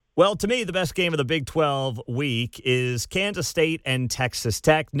Well, to me, the best game of the Big 12 week is Kansas State and Texas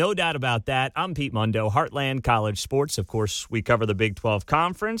Tech. No doubt about that. I'm Pete Mundo, Heartland College Sports. Of course, we cover the Big 12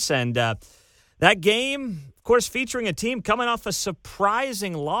 Conference. And that game, of course, featuring a team coming off a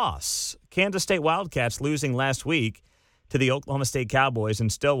surprising loss. Kansas State Wildcats losing last week to the Oklahoma State Cowboys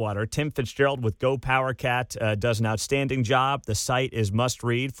in Stillwater. Tim Fitzgerald with GoPowercat does an outstanding job. The site is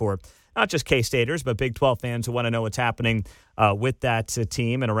must-read for not just K-Staters, but Big 12 fans who want to know what's happening with that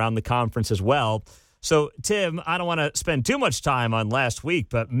team and around the conference as well. So, Tim, I don't want to spend too much time on last week,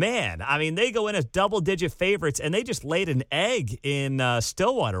 but, man, I mean, they go in as double-digit favorites, and they just laid an egg in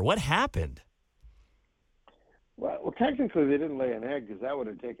Stillwater. What happened? Well, technically, they didn't lay an egg because that would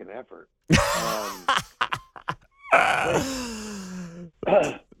have taken effort.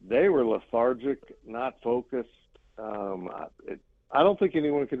 They were lethargic, not focused. I don't think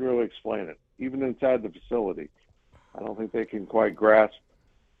anyone can really explain it, even inside the facility. I don't think they can quite grasp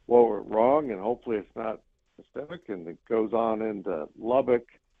what went wrong, and hopefully it's not systemic and it goes on into Lubbock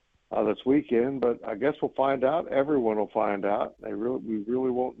this weekend. But I guess we'll find out. Everyone will find out. We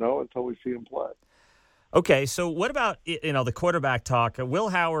really won't know until we see them play. Okay, so what about, the quarterback talk? Will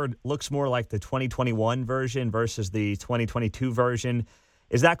Howard looks more like the 2021 version versus the 2022 version.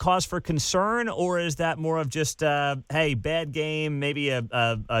 Is that cause for concern, or is that more of just, hey, bad game, maybe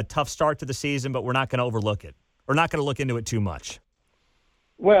a tough start to the season, but we're not going to overlook it? We're not going to look into it too much.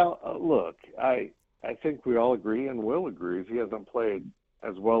 Well, look, I think we all agree, and Will agrees, he hasn't played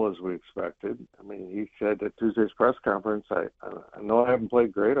as well as we expected. I mean, he said at Tuesday's press conference, I know I haven't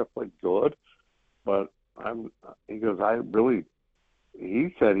played great, I've played good, but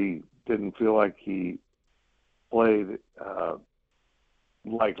he said he didn't feel like he played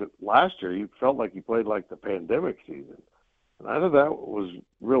like last year. He felt like he played like the pandemic season. And I thought that was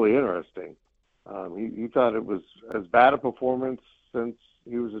really interesting. He thought it was as bad a performance since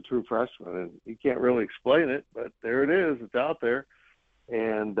he was a true freshman. And he can't really explain it, but there it is. It's out there.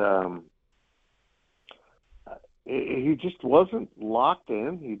 And he just wasn't locked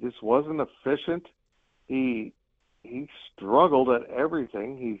in. He just wasn't efficient. He struggled at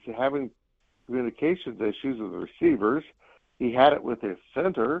everything. He's having communications issues with the receivers. He had it with his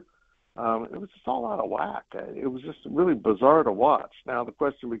center. It was just all out of whack. It was just really bizarre to watch. Now the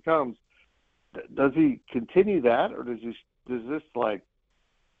question becomes, does he continue that, or does this like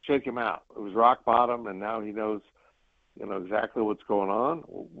shake him out? It was rock bottom, and now he knows, exactly what's going on.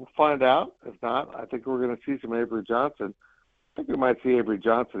 We'll find out. If not, I think we're going to see some Avery Johnson. I think we might see Avery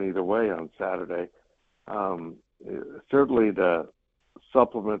Johnson either way on Saturday. Certainly to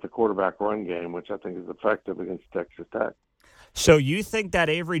supplement the quarterback run game, which I think is effective against Texas Tech. So you think that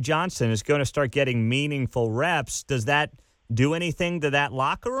Avery Johnson is going to start getting meaningful reps? Does that do anything to that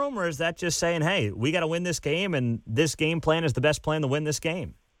locker room, or is that just saying, hey, we got to win this game, and this game plan is the best plan to win this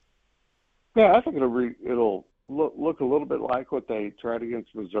game? Yeah, I think it'll look a little bit like what they tried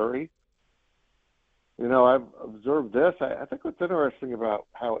against Missouri. I've observed this. I think what's interesting about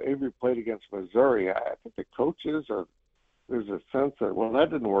how Avery played against Missouri, I think the coaches there's a sense that, well,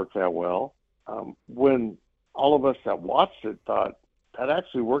 that didn't work that well. When all of us that watched it thought that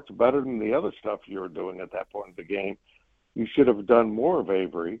actually worked better than the other stuff you were doing at that point in the game. You should have done more of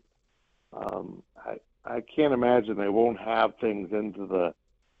Avery. I can't imagine they won't have things into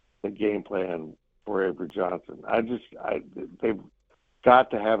the game plan for Avery Johnson. They've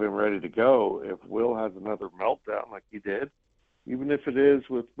got to have him ready to go if Will has another meltdown like he did, even if it is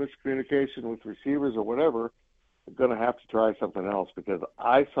with miscommunication with receivers or whatever. They're going to have to try something else, because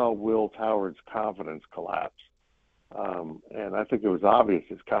I saw Will Howard's confidence collapse. And I think it was obvious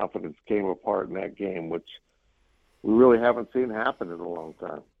his confidence came apart in that game, which we really haven't seen happen in a long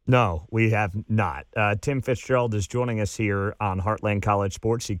time. No, we have not. Tim Fitzgerald is joining us here on Heartland College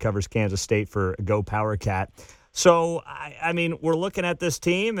Sports. He covers Kansas State for GoPowercat. So, I mean, we're looking at this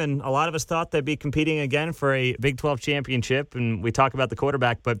team, and a lot of us thought they'd be competing again for a Big 12 championship, and we talk about the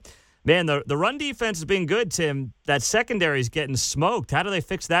quarterback, but man, the run defense has been good, Tim. That secondary is getting smoked. How do they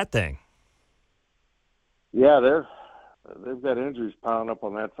fix that thing? Yeah, they've got injuries piling up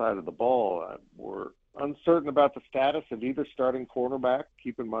on that side of the ball. We're uncertain about the status of either starting cornerback.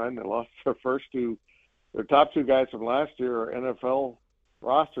 Keep in mind they lost their top two guys from last year are NFL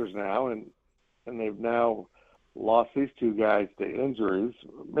rosters now, and they've now lost these two guys to injuries.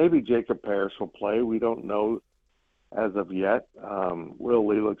 Maybe Jacob Parrish will play. We don't know as of yet. Will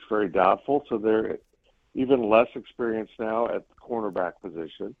Lee looks very doubtful, so they're even less experienced now at the cornerback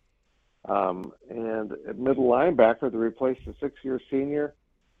position. And at middle linebacker, they replaced a 6-year senior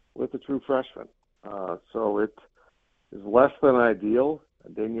with a true freshman. So it is less than ideal.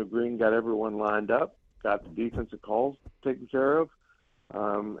 Daniel Green got everyone lined up, got the defensive calls taken care of.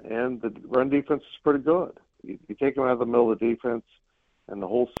 and the run defense is pretty good. You take them out of the middle of the defense, and the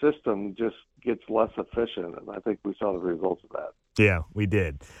whole system just gets less efficient, and I think we saw the results of that. Yeah, we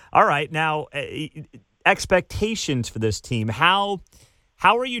did. All right, now expectations for this team. How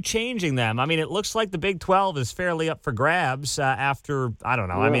are you changing them? I mean, it looks like the Big 12 is fairly up for grabs after, I don't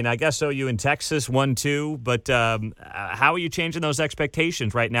know. Yeah. I mean, I guess OU and Texas 1-2, but how are you changing those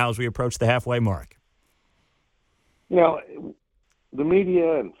expectations right now as we approach the halfway mark? You know, the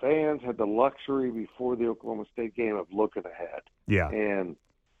media and fans had the luxury before the Oklahoma State game of looking ahead. Yeah. And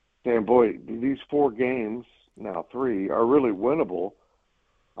saying, boy, these 4 games, now 3, are really winnable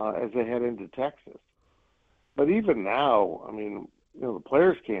as they head into Texas. But even now, I mean, you know, the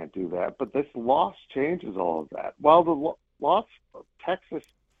players can't do that, but this loss changes all of that. While the loss of Texas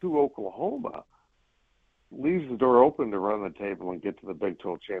to Oklahoma leaves the door open to run the table and get to the Big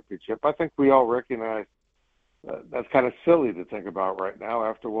 12 championship, I think we all recognize that's kind of silly to think about right now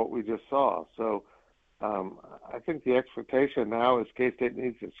after what we just saw. So I think the expectation now is K-State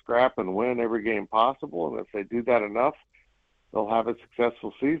needs to scrap and win every game possible, and if they do that enough, they'll have a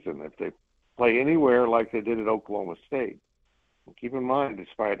successful season. If they play anywhere like they did at Oklahoma State, and keep in mind,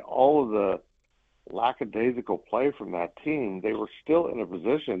 despite all of the lackadaisical play from that team, they were still in a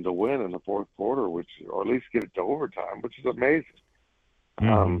position to win in the fourth quarter, or at least get it to overtime, which is amazing.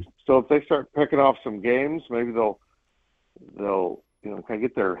 Mm-hmm. So if they start picking off some games, maybe they'll kind of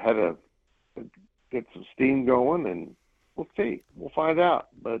get their head of get some steam going, and we'll see. We'll find out.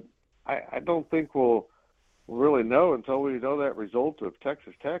 But I don't think we'll really know until we know that result of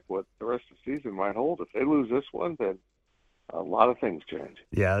Texas Tech what the rest of the season might hold. If they lose this one, then a lot of things change.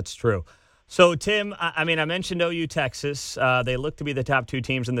 Yeah, that's true. So, Tim, I mean, I mentioned OU Texas. They look to be the top 2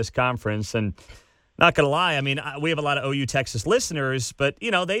 teams in this conference, and not going to lie, I mean, we have a lot of OU Texas listeners, but,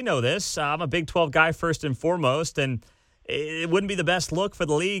 you know, they know this. I'm a Big 12 guy first and foremost, and it wouldn't be the best look for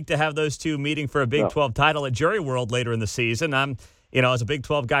the league to have those 2 meeting for a Big 12 title at Jerry World later in the season. As a Big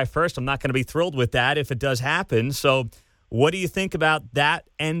 12 guy first, I'm not going to be thrilled with that if it does happen. So what do you think about that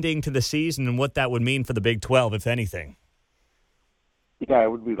ending to the season and what that would mean for the Big 12, if anything? Yeah,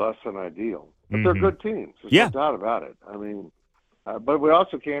 it would be less than ideal. But they're good teams. There's no doubt about it. I mean, but we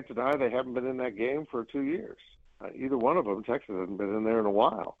also can't deny they haven't been in that game for 2 years. Either one of them, Texas hasn't been in there in a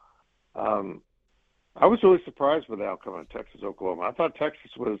while. I was really surprised with the outcome of Texas-Oklahoma. I thought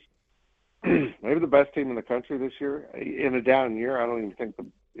Texas was maybe the best team in the country this year. In a down year, I don't even think the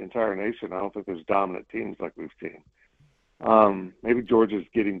entire nation, I don't think there's dominant teams like we've seen. Maybe Georgia's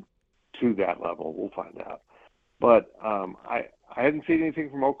getting to that level. We'll find out. But I hadn't seen anything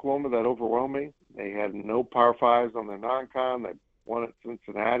from Oklahoma that overwhelmed me. They had no Power Fives on their non-con. They won at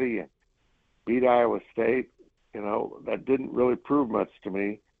Cincinnati and beat Iowa State. You know, that didn't really prove much to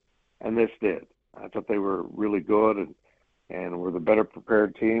me, and this did. I thought they were really good and were the better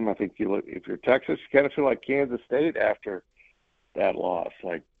prepared team. I think if you're Texas, you kind of feel like Kansas State after that loss.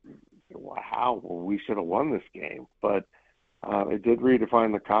 Like, wow, well, we should have won this game. But it did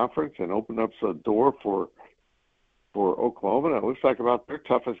redefine the conference and open up the door for Oklahoma. And it looks like about their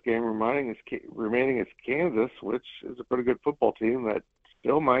toughest game remaining is Kansas, which is a pretty good football team that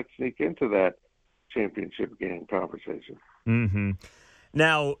still might sneak into that championship game conversation. Mm-hmm.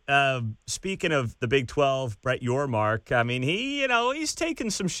 Now, speaking of the Big 12, Brett Yormark, I mean, he's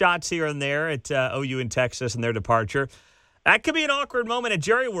taken some shots here and there at OU and Texas and their departure. That could be an awkward moment at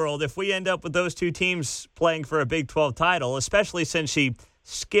Jerry World if we end up with those 2 teams playing for a Big 12 title, especially since he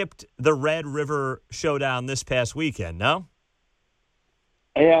skipped the Red River Showdown this past weekend, no?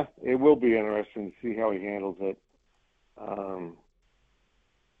 Yeah, it will be interesting to see how he handles it.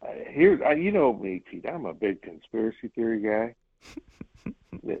 You know me, Pete, I'm a big conspiracy theory guy.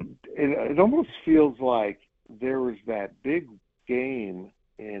 It almost feels like there was that big game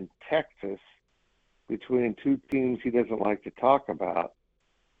in Texas between 2 teams he doesn't like to talk about.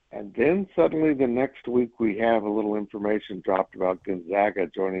 And then suddenly the next week we have a little information dropped about Gonzaga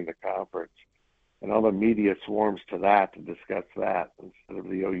joining the conference. And all the media swarms to that to discuss that instead of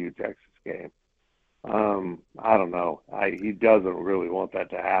the OU Texas game. I don't know. He doesn't really want that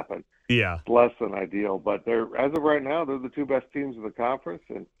to happen. Yeah. It's less than ideal. But as of right now, they're the 2 best teams in the conference.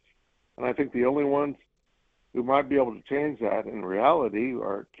 And I think the only ones who might be able to change that in reality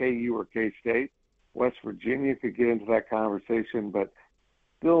are KU or K-State. West Virginia could get into that conversation, but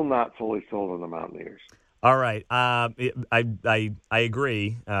still not fully sold on the Mountaineers. All right. I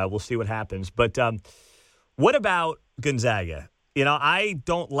agree. We'll see what happens. But what about Gonzaga? I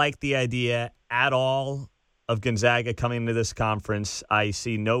don't like the idea at all of Gonzaga coming into this conference. I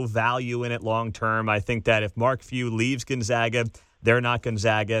see no value in it long term. I think that if Mark Few leaves Gonzaga, They're not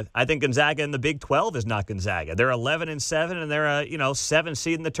Gonzaga. I think Gonzaga in the Big 12 is not Gonzaga. They're 11-7, and they're a 7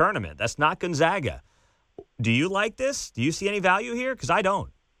 seed in the tournament. That's not Gonzaga. Do you like this? Do you see any value here? Because I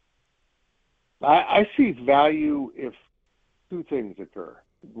don't. I see value if two things occur.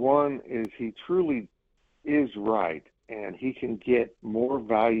 One is he truly is right, and he can get more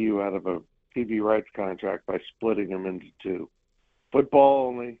value out of a TV rights contract by splitting them into two. Football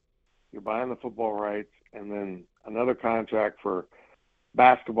only, you're buying the football rights, and then another contract for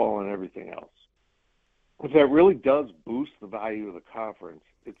basketball and everything else. If that really does boost the value of the conference,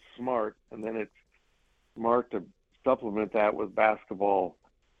 it's smart, and then it's smart to supplement that with basketball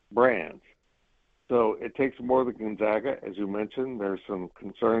brands. So it takes more than Gonzaga, as you mentioned. There's some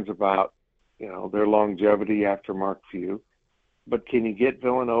concerns about, their longevity after Mark Few. But can you get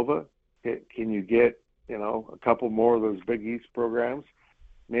Villanova? Can you get, a couple more of those Big East programs?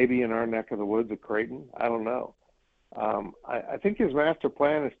 Maybe in our neck of the woods at Creighton? I don't know. I think his master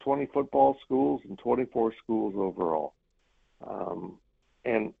plan is 20 football schools and 24 schools overall.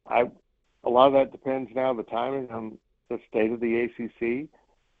 And a lot of that depends now, the timing on the state of the ACC.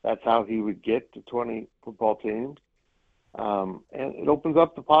 That's how he would get to 20 football teams. And it opens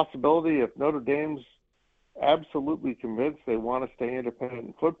up the possibility if Notre Dame's absolutely convinced they want to stay independent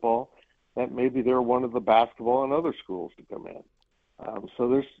in football, that maybe they're one of the basketball and other schools to come in.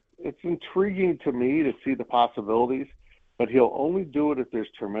 So it's intriguing to me to see the possibilities, but he'll only do it if there's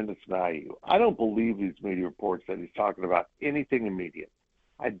tremendous value. I don't believe these media reports that he's talking about anything immediate.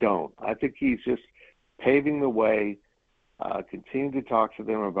 I don't. I think he's just paving the way, continuing to talk to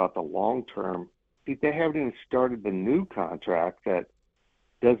them about the long term. They haven't even started the new contract that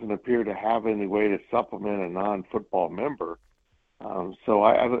doesn't appear to have any way to supplement a non-football member. So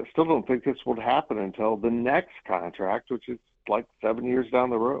I still don't think this would happen until the next contract, which is like 7 years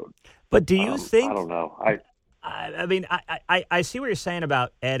down the road. But do you think? I don't know. I see what you're saying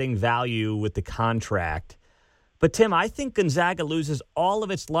about adding value with the contract. But, Tim, I think Gonzaga loses all of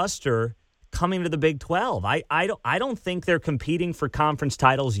its luster coming to the Big 12. I don't think they're competing for conference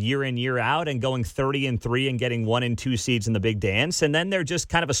titles year in, year out and going 30-3 and getting 1 and 2 seeds in the Big Dance. And then they're just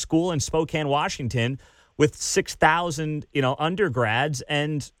kind of a school in Spokane, Washington with 6,000, undergrads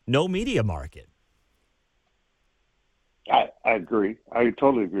and no media market. I agree. I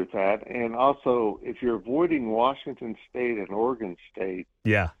totally agree with that. And also, if you're avoiding Washington State and Oregon State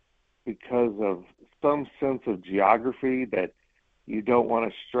because of some sense of geography that you don't want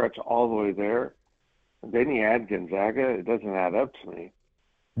to stretch all the way there, then you add Gonzaga, it doesn't add up to me.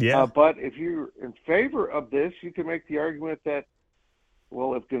 Yeah. But if you're in favor of this, you can make the argument that,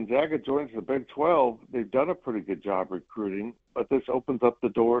 well, if Gonzaga joins the Big 12, they've done a pretty good job recruiting, but this opens up the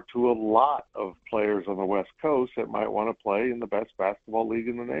door to a lot of players on the West Coast that might want to play in the best basketball league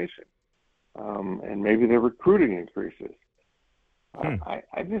in the nation. And maybe their recruiting increases.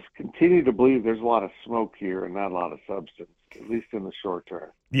 I just continue to believe there's a lot of smoke here and not a lot of substance, at least in the short term.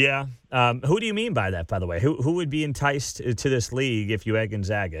 Yeah. Who do you mean by that, by the way? Who would be enticed to this league if you had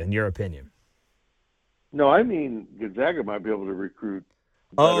Gonzaga, in your opinion? No, I mean Gonzaga might be able to recruit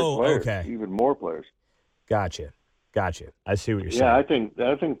better players, even more players. Gotcha. I see what you're saying. Yeah, I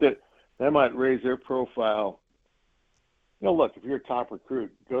think that might raise their profile. Look, if you're a top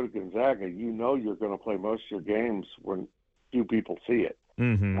recruit, go to Gonzaga, you're going to play most of your games when few people see it.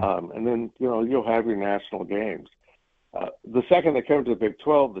 Mm-hmm. And then, you'll have your national games. The second they come to the Big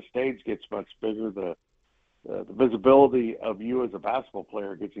 12, the stage gets much bigger. The visibility of you as a basketball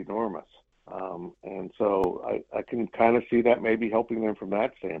player gets enormous. And so I can kind of see that maybe helping them from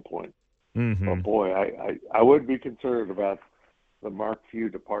that standpoint. Mm-hmm. But boy, I would be concerned about the Mark Few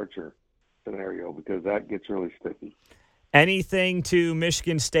departure scenario because that gets really sticky. Anything to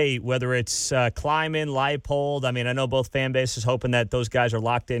Michigan State, whether it's Kleiman, Leipold. I mean, I know both fan bases hoping that those guys are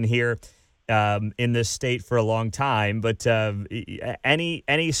locked in here in this state for a long time. But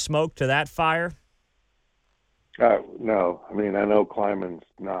any smoke to that fire? No. I mean, I know Kleiman's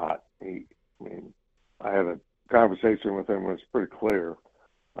not. I had a conversation with him. It was pretty clear.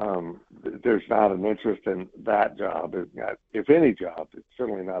 There's not an interest in that job. If any job, it's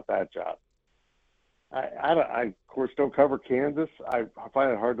certainly not that job. I of course, don't cover Kansas. I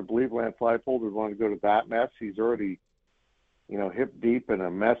find it hard to believe Lance Leipold would want to go to that mess. He's already, hip deep in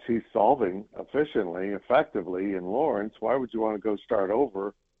a mess he's solving efficiently, effectively in Lawrence. Why would you want to go start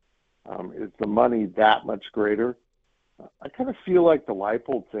over? Is the money that much greater? I kind of feel like the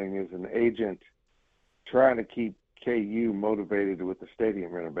Leipold thing is an agent trying to keep KU motivated with the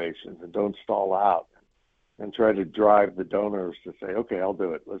stadium renovations and don't stall out and try to drive the donors to say, okay, I'll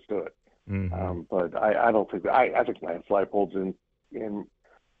do it. Let's do it. Mm-hmm. But I don't think I think Lance Leipold's in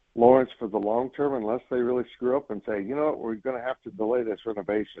Lawrence for the long term unless they really screw up and say, you know what, we're going to have to delay this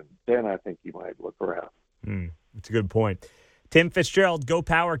renovation. Then I think you might look around. That's a good point. Tim Fitzgerald,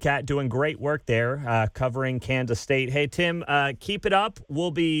 GoPowercat, doing great work there, covering Kansas State. Hey, Tim, keep it up.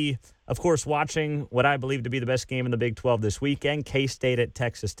 We'll be, of course, watching what I believe to be the best game in the Big 12 this weekend, K-State at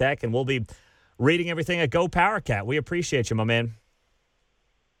Texas Tech, and we'll be reading everything at GoPowercat. We appreciate you, my man.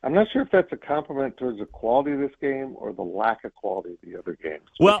 I'm not sure if that's a compliment towards the quality of this game or the lack of quality of the other games.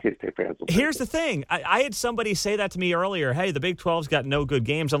 Well, K-State fans will here's the thing. I had somebody say that to me earlier. Hey, the Big 12's got no good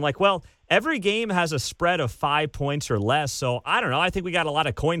games. I'm like, well, every game has a spread of 5 points or less. So, I don't know. I think we got a lot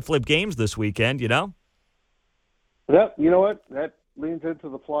of coin flip games this weekend, you know? Yep. You know what? That leans into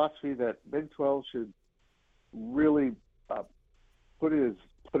the philosophy that Big 12 should really put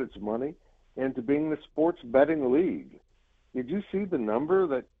its money into being the sports betting league. Did you see the number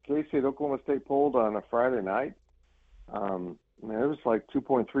that K-State Oklahoma State pulled on a Friday night? It was like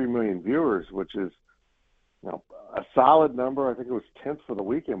 2.3 million viewers, which is a solid number. I think it was 10th for the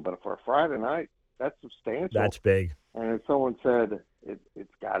weekend, but for a Friday night, that's substantial. That's big. And as someone said,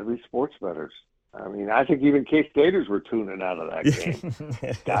 it's got to be sports bettors. I mean, I think even K-Staters were tuning out of that game.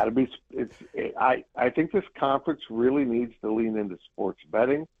 It's got to be. I think this conference really needs to lean into sports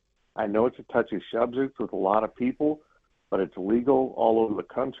betting. I know it's a touchy subject with a lot of people, but it's legal all over the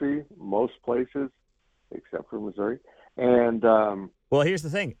country, most places, except for Missouri. And well, here's the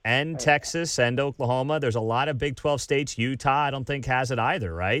thing. And Texas and Oklahoma, there's a lot of Big 12 states. Utah, I don't think, has it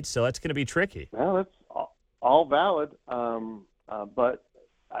either, right? So that's going to be tricky. Well, that's all valid. But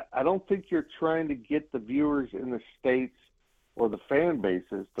I don't think you're trying to get the viewers in the states or the fan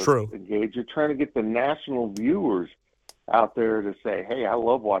bases to engage. You're trying to get the national viewers out there to say, hey, I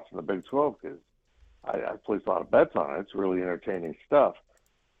love watching the Big 12 because I place a lot of bets on it. It's really entertaining stuff.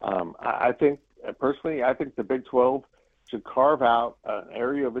 I think, personally, I think the Big 12 should carve out an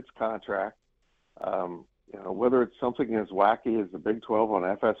area of its contract, whether it's something as wacky as the Big 12 on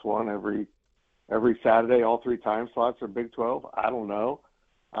FS1 every Saturday, all 3 time slots are Big 12, I don't know,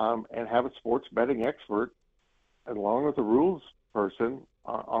 and have a sports betting expert along with a rules person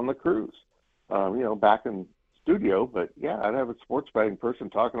on the cruise, back in studio. But, yeah, I'd have a sports betting person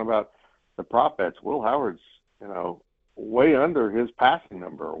talking about the prop bets. Will Howard's, way under his passing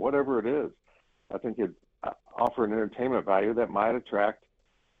number or whatever it is. I think it'd offer an entertainment value that might attract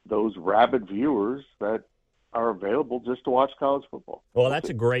those rabid viewers that are available just to watch college football. Well, that's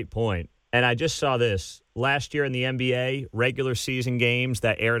a great point. And I just saw this. Last year in the NBA, regular season games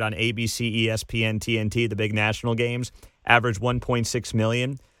that aired on ABC, ESPN, TNT, the big national games, averaged 1.6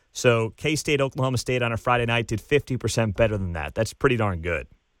 million. So K-State, Oklahoma State on a Friday night did 50% better than that. That's pretty darn good.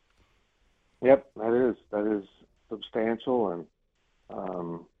 Yep, that is substantial. And,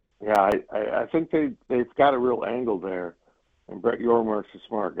 I think they've got a real angle there. And Brett Yormark's a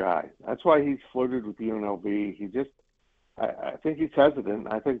smart guy. That's why he's flirted with UNLV. I think he's hesitant.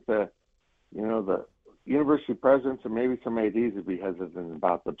 I think the university presidents and maybe some ADs would be hesitant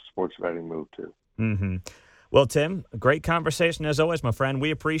about the sports betting move too. Mm-hmm. Well, Tim, great conversation as always, my friend.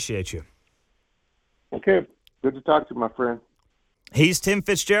 We appreciate you. Okay. Good to talk to you, my friend. He's Tim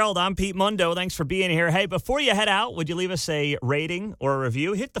Fitzgerald. I'm Pete Mundo. Thanks for being here. Hey, before you head out, would you leave us a rating or a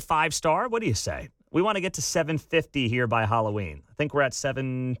review? Hit the 5-star. What do you say? We want to get to 750 here by Halloween. I think we're at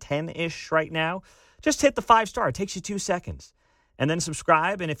 710-ish right now. Just hit the 5-star. It takes you 2 seconds. And then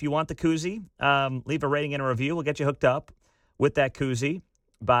subscribe. And if you want the koozie, leave a rating and a review. We'll get you hooked up with that koozie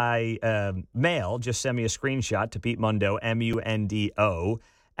by mail. Just send me a screenshot to Pete Mundo, MUNDO,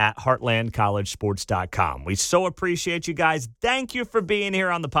 at heartlandcollegesports.com. We so appreciate you guys. Thank you for being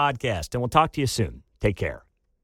here on the podcast, and we'll talk to you soon. Take care.